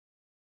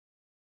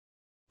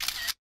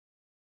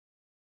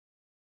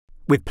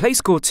With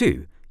PlayScore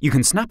 2, you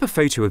can snap a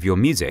photo of your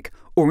music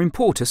or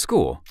import a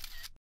score.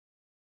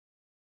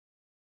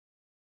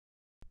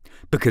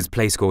 Because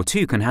PlayScore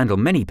 2 can handle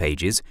many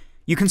pages,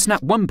 you can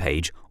snap one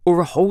page or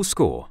a whole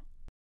score.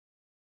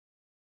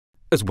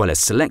 As well as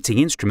selecting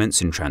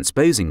instruments and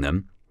transposing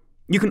them,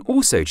 you can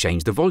also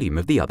change the volume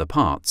of the other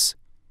parts.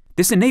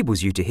 This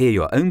enables you to hear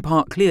your own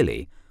part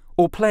clearly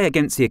or play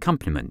against the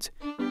accompaniment,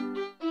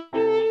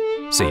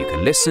 so you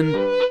can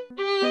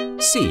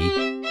listen,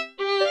 see,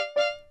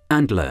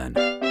 and learn.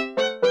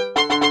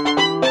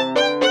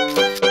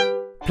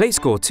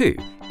 PlayScore 2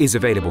 is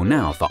available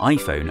now for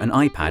iPhone and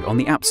iPad on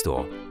the App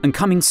Store and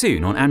coming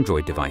soon on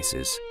Android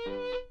devices.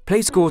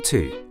 PlayScore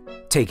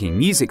 2, taking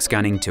music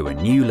scanning to a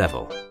new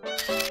level.